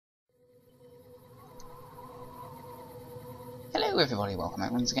Hello everybody, welcome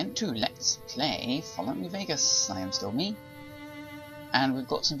back once again to Let's Play Fallout New Vegas. I am still me, and we've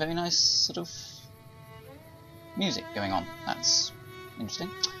got some very nice sort of music going on. That's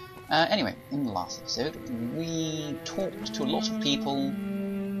interesting. Anyway, in the last episode we talked to a lot of people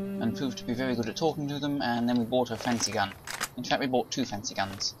and proved to be very good at talking to them, and then we bought a fancy gun. In fact, we bought two fancy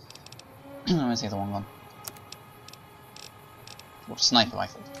guns. Where's the other one gone? Bought a sniper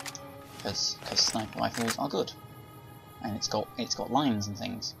rifle, because sniper rifles are good. And it's got lines and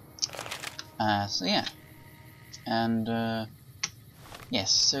things. So yeah, and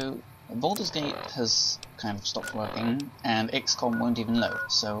yes. So Baldur's Gate has kind of stopped working, and XCOM won't even load.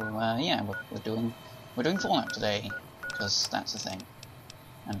 So yeah, we're doing Fallout today because that's the thing,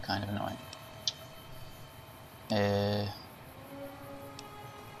 and kind of annoying.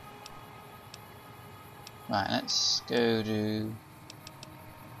 Right, let's go to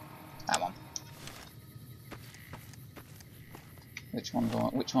that one. Which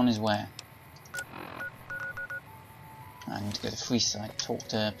one is where? I need to go to Freeside, talk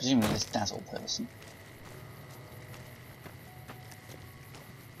to presumably this Dazzle person.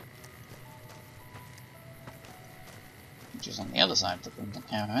 Which is on the other side of the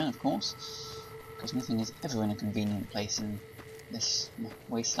caravan, of course, because nothing is ever in a convenient place in this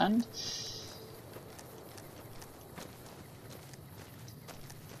wasteland.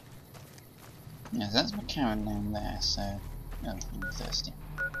 Yes, that's McCarran down there, so... Oh, I'm thirsty.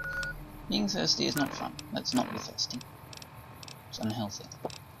 Being thirsty is not fun. Let's not be thirsty. It's unhealthy.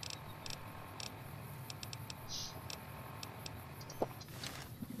 There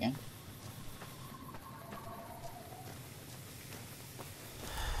we go.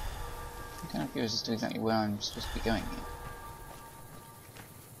 I'm kind of curious as to exactly where I'm supposed to be going here.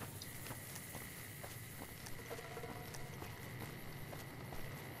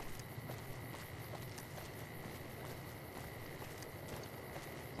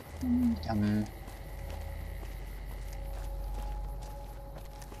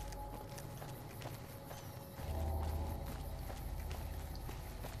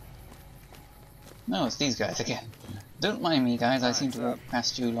 No, it's these guys again. Don't mind me, guys, I seem to walk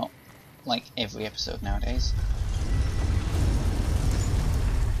past you lot like every episode nowadays.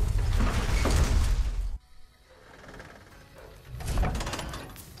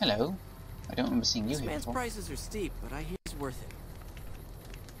 Hello. I don't remember seeing you here before. Prices are steep, but I hear it's worth it.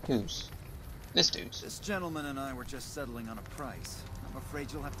 Whose? This dude's. This gentleman and I were just settling on a price. I'm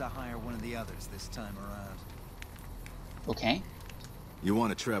afraid you'll have to hire one of the others this time around. Okay. You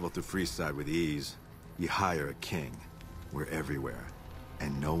want to travel through Freeside with ease, you hire a king. We're everywhere,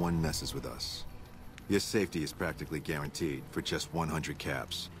 and no one messes with us. Your safety is practically guaranteed for just 100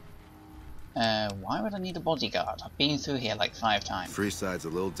 caps. Why would I need a bodyguard? I've been through here like 5 times. Freeside's a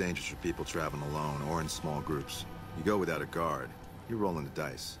little dangerous for people traveling alone or in small groups. You go without a guard, you're rolling the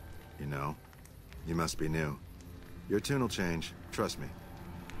dice, you know? You must be new. Your tune will change, trust me.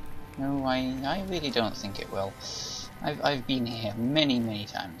 No, I really don't think it will. I've been here many, many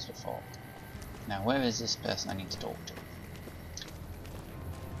times before. Now, where is this person I need to talk to?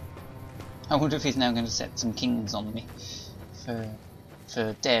 I wonder if he's now going to set some kings on me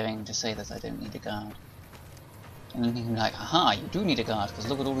for daring to say that I don't need a guard. And then he can be like, haha, you do need a guard, because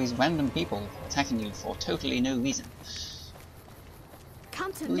look at all these random people attacking you for totally no reason.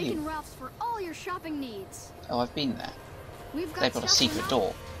 Come to Mick and Ralph's for all your shopping needs. Oh, I've been there. They've got a secret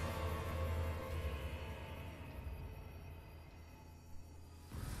door.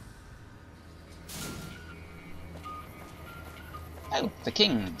 Oh, the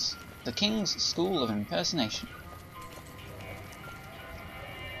King's. The King's School of Impersonation.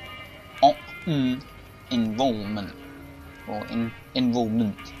 Enrollment. Or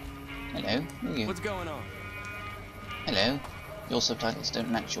enrollment. Hello, who are you? What's going on? Hello. Your subtitles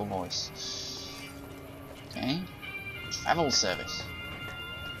don't match your voice. Okay. Travel service.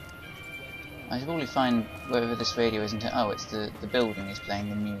 I should probably find wherever this radio is until... Oh, it's the building is playing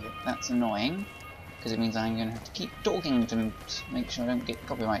the music. That's annoying, because it means I'm going to have to keep talking to make sure I don't get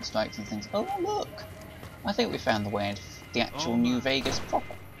copyright strikes and things. Oh, look! I think we found the way into the actual New Vegas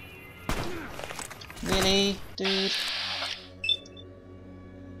proper. Really, dude?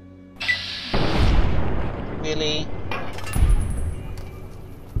 Really?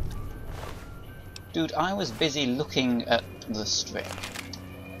 Dude, I was busy looking at the strip.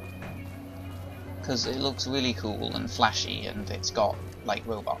 Because it looks really cool and flashy, and it's got, like,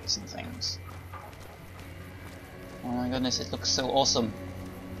 robots and things. Oh my goodness, it looks so awesome.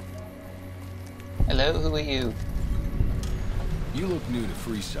 Hello, who are you? You look new to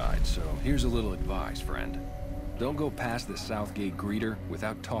Freeside, so here's a little advice, friend. Don't go past the Southgate greeter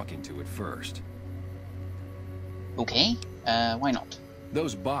without talking to it first. Okay, why not?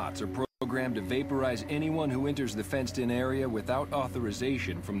 Those bots are programmed to vaporize anyone who enters the fenced-in area without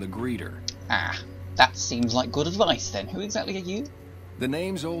authorization from the greeter. Ah, that seems like good advice then. Who exactly are you? The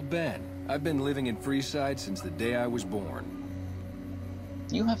name's Old Ben. I've been living in Freeside since the day I was born.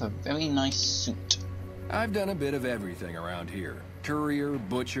 You have a very nice suit. I've done a bit of everything around here. Courier,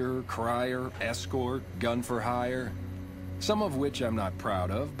 butcher, crier, escort, gun for hire. Some of which I'm not proud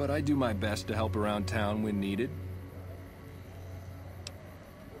of, but I do my best to help around town when needed.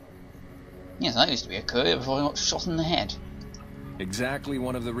 Yes, I used to be a courier before I got shot in the head. Exactly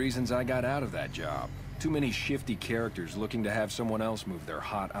one of the reasons I got out of that job. Too many shifty characters looking to have someone else move their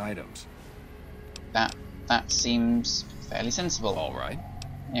hot items. That seems fairly sensible. All right.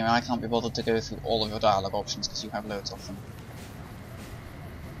 Anyway, I can't be bothered to go through all of your dialogue options because you have loads of them.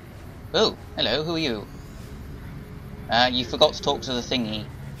 Oh, hello, who are you? You forgot to talk to the thingy.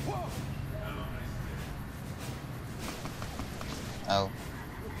 Oh.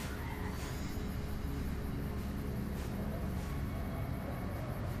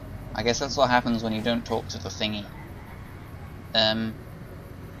 I guess that's what happens when you don't talk to the thingy.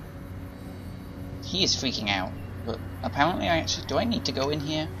 He is freaking out, but apparently do I need to go in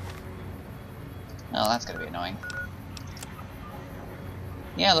here? Oh, that's gonna be annoying.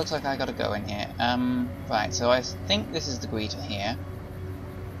 Yeah, looks like I gotta go in here. Right, so I think this is the greeter here.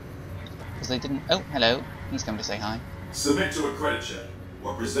 Because they didn't... Oh, hello. He's come to say hi. Submit to a credit check,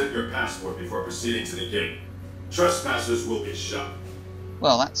 or present your passport before proceeding to the gate. Trespassers will be shot.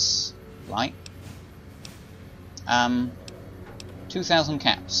 Well, that's... right. 2,000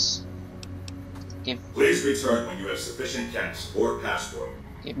 caps. Please return when you have sufficient caps or passport.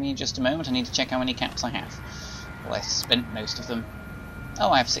 Give me just a moment, I need to check how many caps I have. Well, I spent most of them.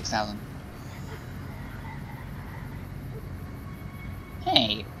 Oh, I have 6,000.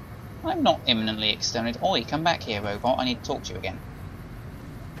 Hey, I'm not imminently exterminated. Oi, come back here, robot. I need to talk to you again.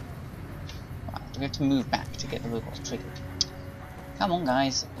 Right, do we have to move back to get the robot triggered? Come on,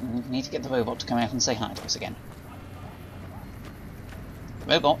 guys. We need to get the robot to come out and say hi to us again.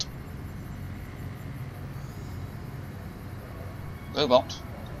 Robot. Robot.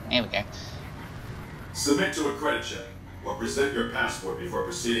 Here we go. Submit to a credit check, or present your passport before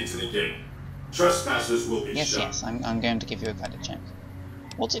proceeding to the gate. Trespassers will be shot. Yes, I'm going to give you a credit check.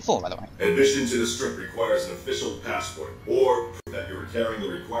 What's it for, by the way? Admission to the strip requires an official passport, or proof that you are carrying the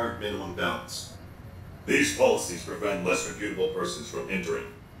required minimum balance. These policies prevent less reputable persons from entering,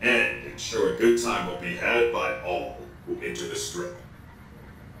 and ensure a good time will be had by all who enter the strip.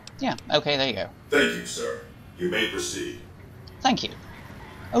 Yeah, okay, there you go. Thank you, sir. You may proceed. Thank you.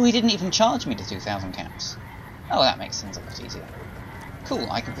 Oh, he didn't even charge me to 2,000 caps. Oh, that makes things a lot easier. Cool,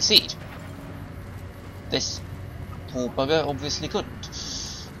 I can proceed. This poor bugger obviously couldn't.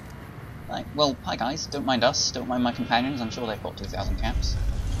 Right, well, hi guys, don't mind us, don't mind my companions, I'm sure they've got 2,000 caps.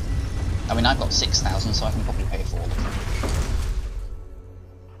 I mean, I've got 6,000, so I can probably pay for all of them.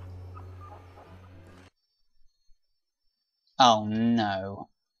 Oh no.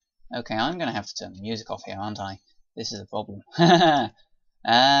 Okay, I'm gonna have to turn the music off here, aren't I? This is a problem.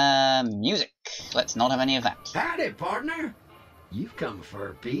 Music. Let's not have any of that. Howdy, partner. You've come for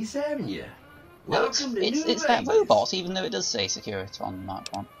a piece, haven't you? Well, Welcome to New it's that Vegas. robot, even though it does say Securitron Mark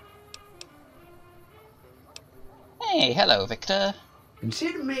 1. Hey, hello, Victor.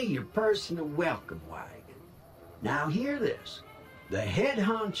 Consider me your personal welcome wagon. Now hear this. The head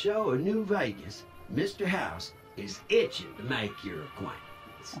honcho of New Vegas, Mr. House, is itching to make your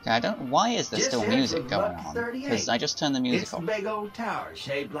acquaintance. Okay, I don't... Why is there still Just music head for going Buck on? 38. Because I just turned the music It's the off. big old tower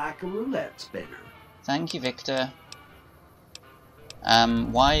shaped like a roulette spinner. Thank you, Victor.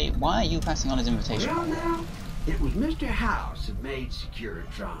 Why are you passing on his invitation? Well, now, it was Mr. House who made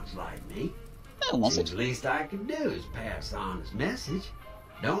Securitrons like me. Oh, was Seems it? the least I can do is pass on his message.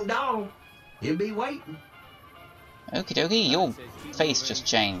 Don't dawdle. He'll be waiting. Okie dokie, your face just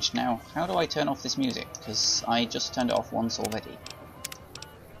changed. Now, how do I turn off this music? Because I just turned it off once already.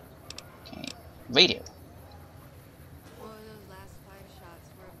 Okay, radio. Well, those last 5 shots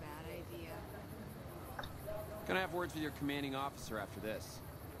were a bad idea. Gonna have words with your commanding officer after this.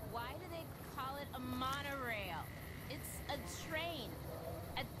 Why do they call it a monorail? It's a train.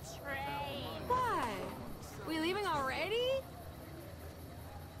 A train. Why? We leaving already?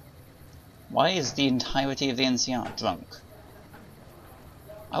 Why is the entirety of the NCR drunk?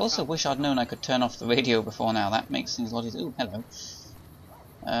 I also wish I'd known I could turn off the radio before now. That makes things a lot easier. Ooh, hello.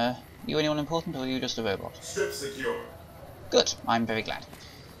 You anyone important, or are you just a robot? Strip secure. Good, I'm very glad.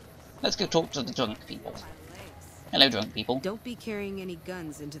 Let's go talk to the drunk people. Hello, drunk people. Don't be carrying any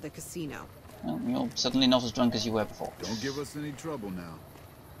guns into the casino. Well, you're suddenly not as drunk as you were before. Don't give us any trouble now.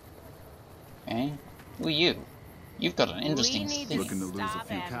 Okay. Who are you? You've got an interesting We need thing. to stop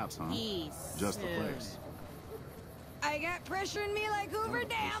him. He's Just the soon. place. I got pressure in me like Hoover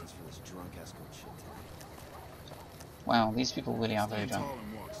Dam. Wow, these people really are very drunk.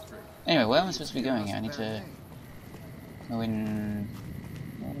 Anyway, where am I supposed to be going here? I need to go in...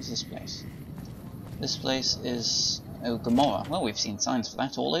 What is this place? This place is... Oh, Gomorrah. Well, we've seen signs for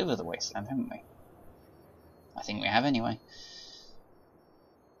that all over the wasteland, haven't we? I think we have, anyway.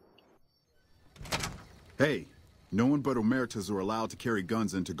 Hey, no one but Omertas are allowed to carry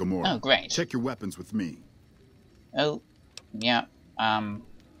guns into Gomorrah. Oh, great. Check your weapons with me. Oh, yeah,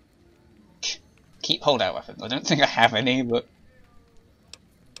 keep holdout weapons. I don't think I have any, but...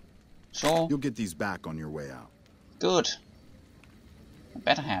 Sure. You'll get these back on your way out. Good. I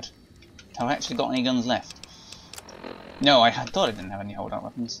bet I had. Have I actually got any guns left? No, I thought I didn't have any holdout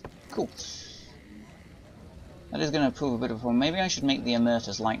weapons. Cool. That is going to prove a bit of a problem. Maybe I should make the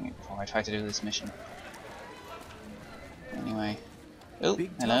Omertas like me before I try to do this mission. Anyway. Oh,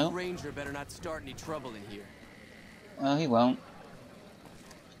 Big hello. tough Ranger better not start any trouble in here. Well, he won't.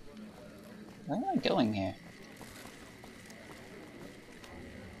 Where am I going here?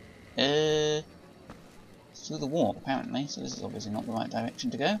 Through the wall, apparently, so this is obviously not the right direction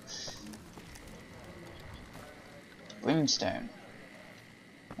to go. Brimstone.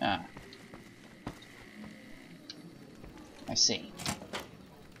 Ah. I see.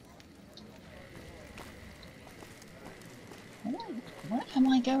 Where am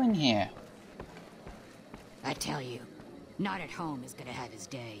I going here? I tell you, not at home is gonna have his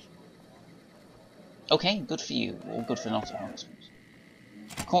day. Okay, good for you, or good for not at home, I suppose.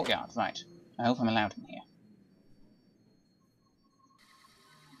 Courtyard, right. I hope I'm allowed in here.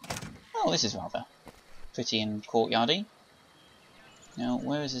 Oh, this is rather pretty and courtyardy. Now,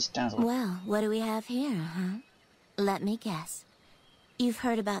 where is this Dazzle? Well, what do we have here, huh? Let me guess. You've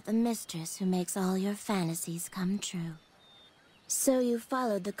heard about the mistress who makes all your fantasies come true. So you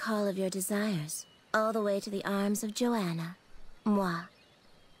followed the call of your desires, all the way to the arms of Joanna. Moi.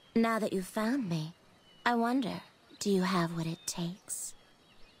 Now that you've found me, I wonder, do you have what it takes?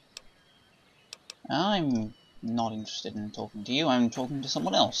 I'm not interested in talking to you, I'm talking to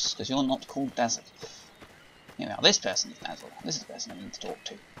someone else, because you're not called Dazzle. You know, this person's Dazzle. This is the person I need to talk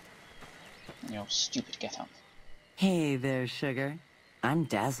to. And your stupid get-up. Hey there, sugar. I'm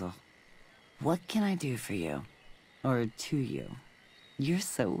Dazzle. What can I do for you? Or to you? You're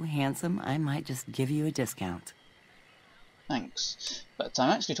so handsome, I might just give you a discount. Thanks. But I'm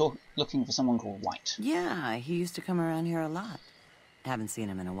actually looking for someone called White. Yeah, he used to come around here a lot. Haven't seen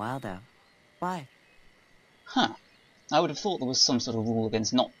him in a while, though. Why? Huh. I would have thought there was some sort of rule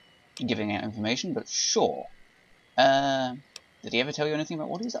against not giving out information, but sure. Did he ever tell you anything about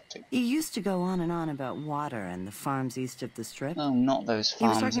what he was up to? He used to go on and on about water and the farms east of the Strip. Oh, not those He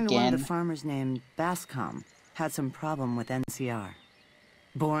was farms talking to one again. of the farmers named Bascom. Had some problem with NCR.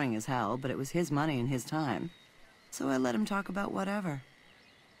 Boring as hell, but it was his money and his time. So I let him talk about whatever.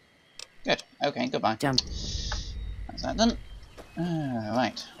 Good. Okay, goodbye. Jump. That's that done.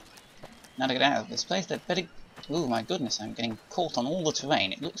 Right. Now to get out of this place, they're very... Ooh, my goodness, I'm getting caught on all the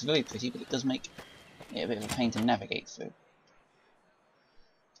terrain. It looks very pretty, but it does make it a bit of a pain to navigate through.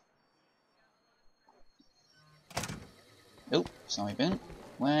 Oh, sorry, Boone.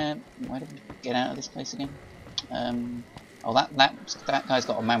 Where do we get out of this place again? Oh, that guy's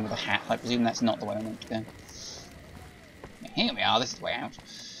got a man with a hat. I presume that's not the way I want to go. Yeah, here we are. This is the way out.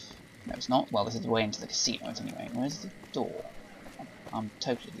 No, it's not. Well, this is the way into the casino, anyway. Where's the door? I'm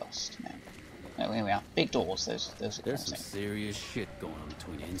totally lost now. Oh, here we are. Big doors. Those are There's some serious shit going on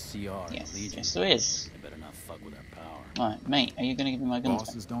between NCR and Legion. Yes, there is. They better not fuck with our power. Right, mate. Are you going to give me my guns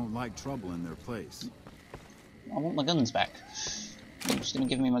Bosses don't like trouble in their place. back? I want my guns back. You're just going to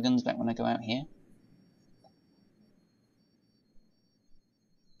give me my guns back when I go out here?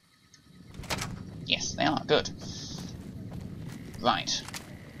 Yes, they are. Good. Right.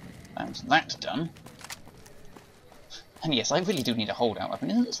 That's that done. And yes, I really do need a holdout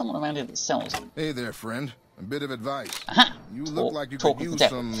weapon. Isn't there someone around here that sells them? Hey there, friend. A bit of advice. Aha! You look like you could use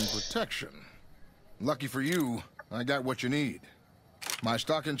some protection. Lucky for you, I got what you need. My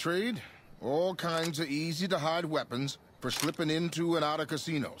stock and trade? All kinds of easy-to-hide weapons for slipping into and out of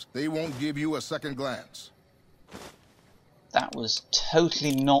casinos. They won't give you a second glance. That was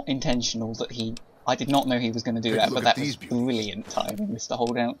totally not intentional that he... I did not know he was going to do that, but that was brilliant timing, Mr.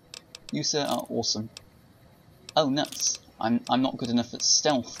 Holdout. You, sir, are awesome. Oh, nuts. I'm not good enough at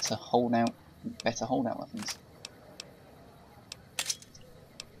stealth to hold out better holdout weapons.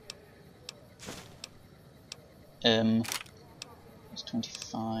 It's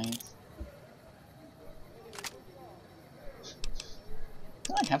 25.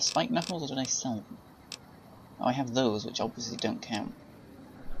 Did I have spike knuckles or did I sell them? Oh, I have those, which obviously don't count.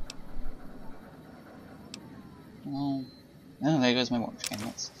 Oh, there goes my watch again.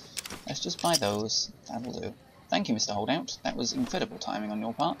 Let's just buy those. That'll do. Thank you, Mr. Holdout. That was incredible timing on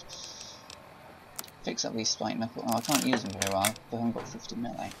your part. Fix up these spike knuckles. Oh, I can't use them very well. I haven't got 50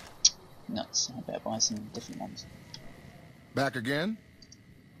 melee. Nuts. I better buy some different ones. Back again?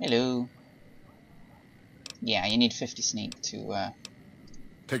 Hello. Yeah, you need 50 sneak to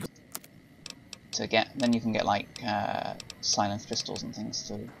get. Then you can get like silence pistols and things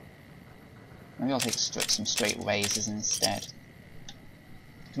too. Maybe I'll take some straight razors instead.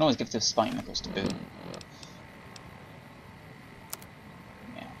 You can always give the spike knuckles to boot.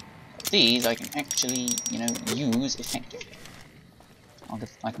 Yeah. But these I can actually, you know, use effectively.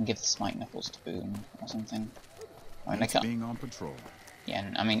 I can give the spike knuckles to Boone or something. I mean, being on patrol.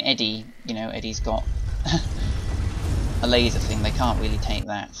 Yeah, I mean Eddie, you know, Eddie's got a laser thing. They can't really take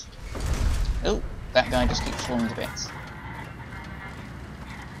that. Oh, that guy just keeps falling to bits.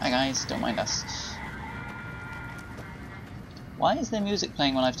 Hi guys, don't mind us. Why is there music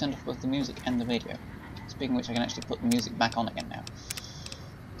playing when I've turned off both the music and the radio? Speaking of which, I can actually put the music back on again now.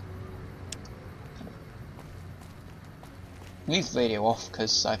 Leave the radio off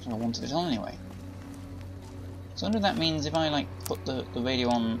because I wanted it on anyway. So I wonder if that means if I like put the radio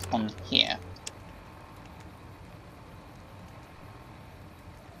on here.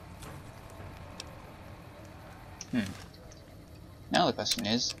 Now the question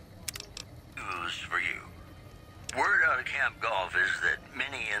is, news for you. Word out of Camp Golf is that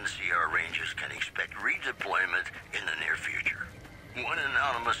many NCR Rangers can expect redeployment in the near future. One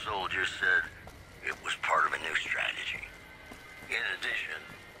anonymous soldier said it was part of a new strategy. In addition,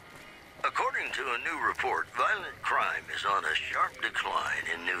 according to a new report, violent crime is on a sharp decline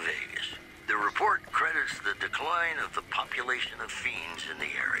in New Vegas. The report credits the decline of the population of fiends in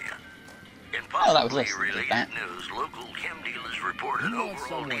the area. In possibly related news, local chem dealers report an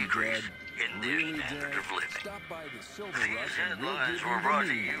overall decrease in their standard of living. These headlines were brought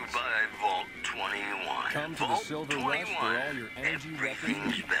to you by Vault 21. Come to the Silver Rush for all your energy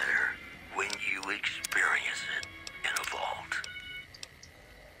Everything's better when you experience it in a vault.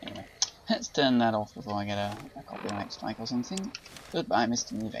 Anyway, let's turn that off before I get a copyright strike or something. Goodbye,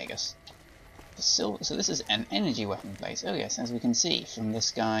 Mr. New Vegas. So this is an energy weapon place. Oh yes, as we can see from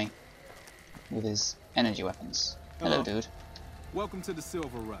this guy with his energy weapons. Hello, dude. Welcome to the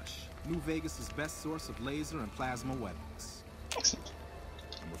Silver Rush, New Vegas' best source of laser and plasma weapons. Excellent.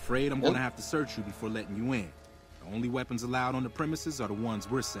 I'm afraid I'm going to have to search you before letting you in. The only weapons allowed on the premises are the ones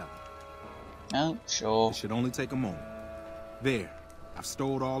we're selling. Oh, sure. It should only take a moment. There. I've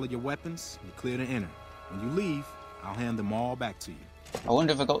stored all of your weapons. You're clear to enter. When you leave, I'll hand them all back to you. I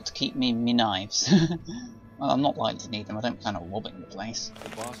wonder if I got to keep me knives. Well, I'm not likely to need them. I don't plan on robbing the place.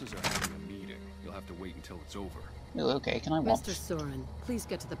 The bosses are having a meeting. You'll have to wait until it's over. Oh, okay. Can I watch? Mr. Soren, please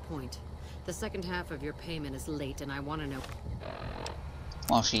get to the point. The second half of your payment is late, and I want to know.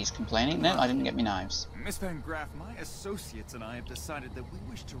 While she's complaining, no, I didn't get me knives. Miss Van Graff, my associates and I have decided that we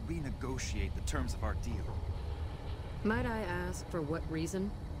wish to renegotiate the terms of our deal. Might I ask for what reason?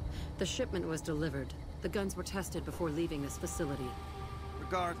 The shipment was delivered. The guns were tested before leaving this facility.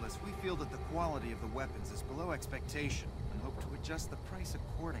 Regardless, we feel that the quality of the weapons is below expectation and hope to adjust the price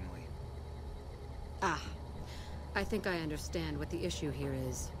accordingly. Ah, I think I understand what the issue here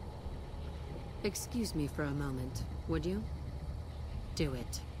is. Excuse me for a moment, would you? Do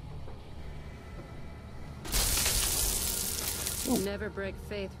it. Ooh. Never break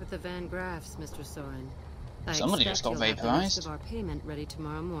faith with the Van Graffs, Mr. Soren. Somebody just got vaporized. The rest of our payment ready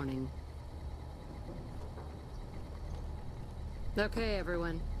tomorrow morning. Okay,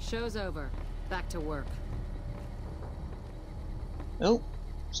 everyone. Show's over. Back to work. Oh,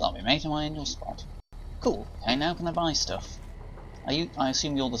 sorry mate, am I in your spot? Cool. Okay, now can I buy stuff? I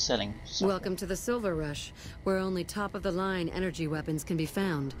assume you're the selling software. Welcome to the Silver Rush, where only top-of-the-line energy weapons can be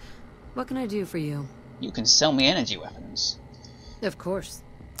found. What can I do for you? You can sell me energy weapons. Of course.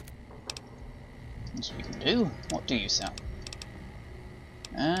 That's what you can do. What do you sell?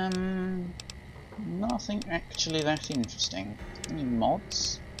 Nothing actually that interesting. Any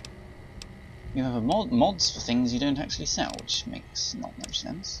mods? You have mods for things you don't actually sell, which makes not much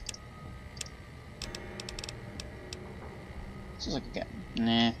sense. Seems like I get...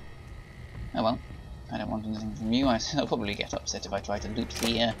 Nah. Oh well. I don't want anything from you. I'll probably get upset if I try to loot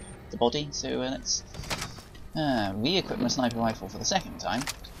the body, so let's re-equip my sniper rifle for the second time.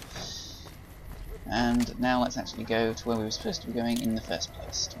 And now let's actually go to where we were supposed to be going in the first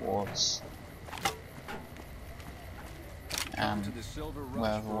place, towards...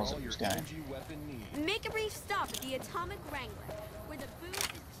 wherever it was it was going. Make a brief stop at the Atomic Wrangler, where the booze is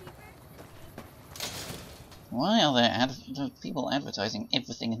cheaper. Why are there people advertising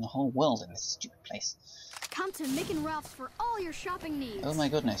everything in the whole world in this stupid place? Come to Mick and Ralph's for all your shopping needs. Oh my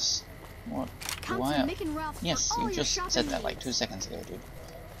goodness. What? Come to Mick and Ralph's yes, for all you your just shopping said that needs. like 2 seconds ago, dude.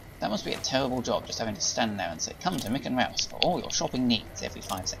 That must be a terrible job, just having to stand there and say, come to Mick and Ralph's for all your shopping needs every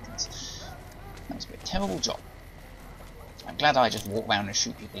 5 seconds. That must be a terrible job. I'm glad I just walk around and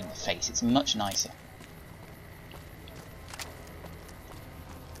shoot people in the face. It's much nicer.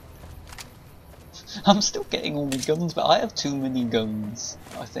 I'm still getting all my guns, but I have too many guns,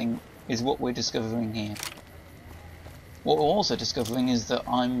 I think, is what we're discovering here. What we're also discovering is that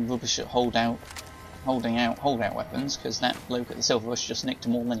I'm rubbish at holding out weapons, because that bloke at the Silver Rush just nicked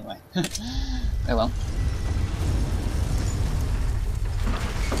them all anyway. Oh well.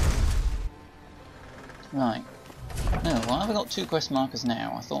 Right. No, well, I've got 2 quest markers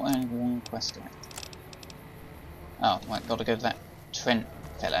now. I thought I only had 1 quest left. Oh, right, gotta go to that Trent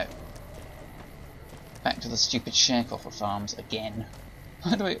fellow. Back to the stupid sharecropper farms again.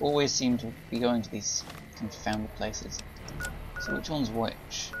 Why do I always seem to be going to these confounded places? So which one's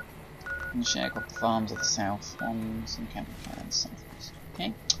which? And sharecropper farms are the south ones, and campfires southwest.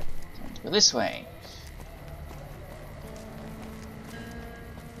 Okay, so let's go this way.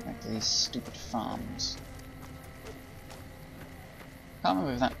 Back to these stupid farms. Can't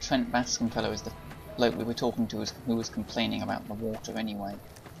remember if that Trent Bascom fellow is the bloke we were talking to who was complaining about the water anyway.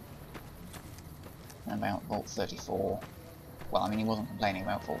 And about Vault 34. Well, I mean, he wasn't complaining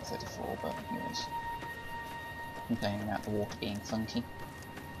about Vault 34, but he was complaining about the water being funky,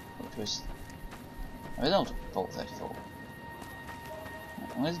 which was a result of Vault 34.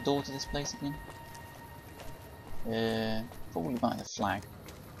 Right, where's the door to this place again? Probably by the flag.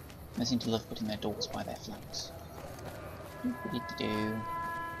 They seem to love putting their doors by their flags. I'm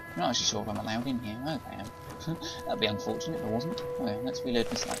not actually sure if I'm allowed in here. Oh, I am. That'd be unfortunate if I wasn't. Okay, let's reload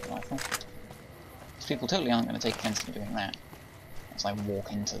my sniper rifle. These people totally aren't going to take offense to doing that as I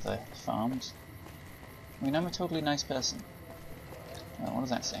walk into the farms. I mean, I'm a totally nice person. Well, what does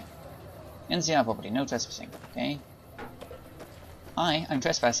that say? NCR property, no trespassing. Okay. Hi, I'm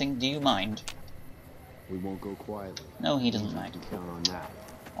trespassing. Do you mind? We won't go quietly. No, he doesn't mind. Count on that.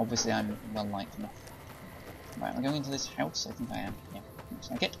 Obviously, I'm well liked enough. Right, am I going into this house? I think I am. Yeah,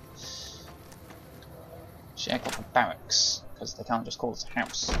 looks like it. Sharecropper barracks, because they can't just call it a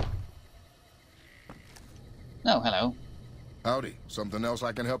house. Oh, hello. Howdy. Something else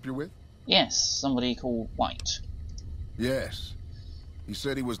I can help you with? Yes, somebody called White. Yes. He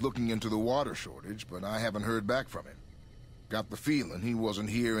said he was looking into the water shortage, but I haven't heard back from him. Got the feeling he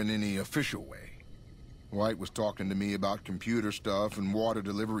wasn't here in any official way. White was talking to me about computer stuff and water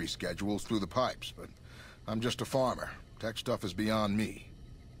delivery schedules through the pipes, but I'm just a farmer. Tech stuff is beyond me.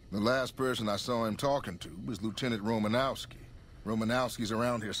 The last person I saw him talking to was Lieutenant Romanowski. Romanowski's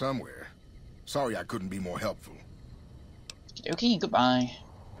around here somewhere. Sorry I couldn't be more helpful. Okie, goodbye.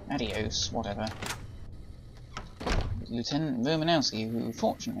 Adios, whatever. Lieutenant Romanowski, who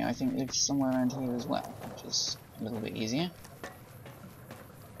fortunately I think lives somewhere around here as well, which is a little bit easier.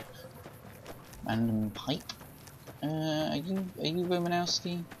 Random pipe. Are you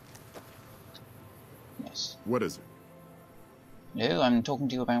Romanowski? Yes. What is it? No, I'm talking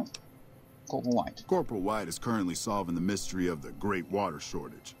to you about Corporal White. Corporal White is currently solving the mystery of the great water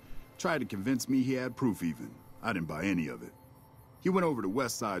shortage. Tried to convince me he had proof even. I didn't buy any of it. He went over to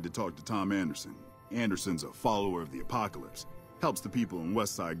West Side to talk to Tom Anderson. Anderson's a follower of the apocalypse. Helps the people in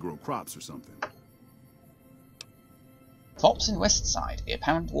West Side grow crops or something. Crops in West Side. The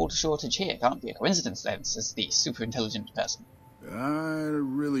apparent water shortage here can't be a coincidence then, says the super intelligent person. I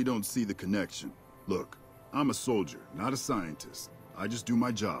really don't see the connection. Look, I'm a soldier, not a scientist. I just do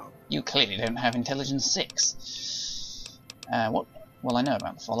my job. You clearly don't have intelligence 6. What? Well, I know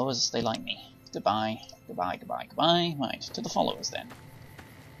about the followers. They like me. Goodbye. Goodbye, goodbye, goodbye. Right, to the followers then.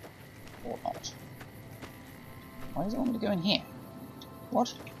 Or not. Why does it want me to go in here?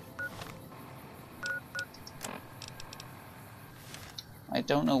 What? I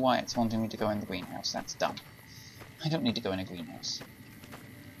don't know why it's wanting me to go in the greenhouse. That's dumb. I don't need to go in a greenhouse.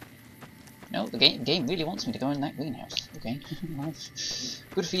 No, the game really wants me to go in that greenhouse. Okay. Well,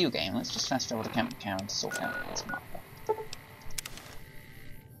 good for you, game. Let's just fast travel to Camp Cowan to sort out this marker.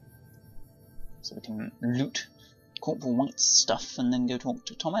 So we can loot Corporal White's stuff and then go talk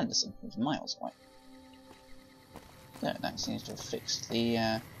to Tom Anderson, who's miles away. There, that seems to have fixed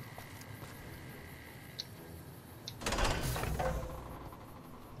the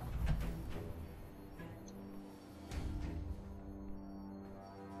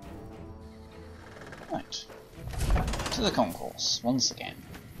Right. To the concourse, once again.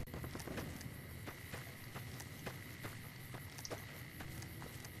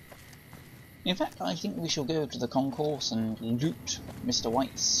 In fact, I think we shall go to the concourse and loot Mr.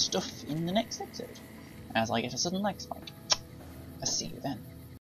 White's stuff in the next episode, as I get a sudden leg spike. I'll see you then.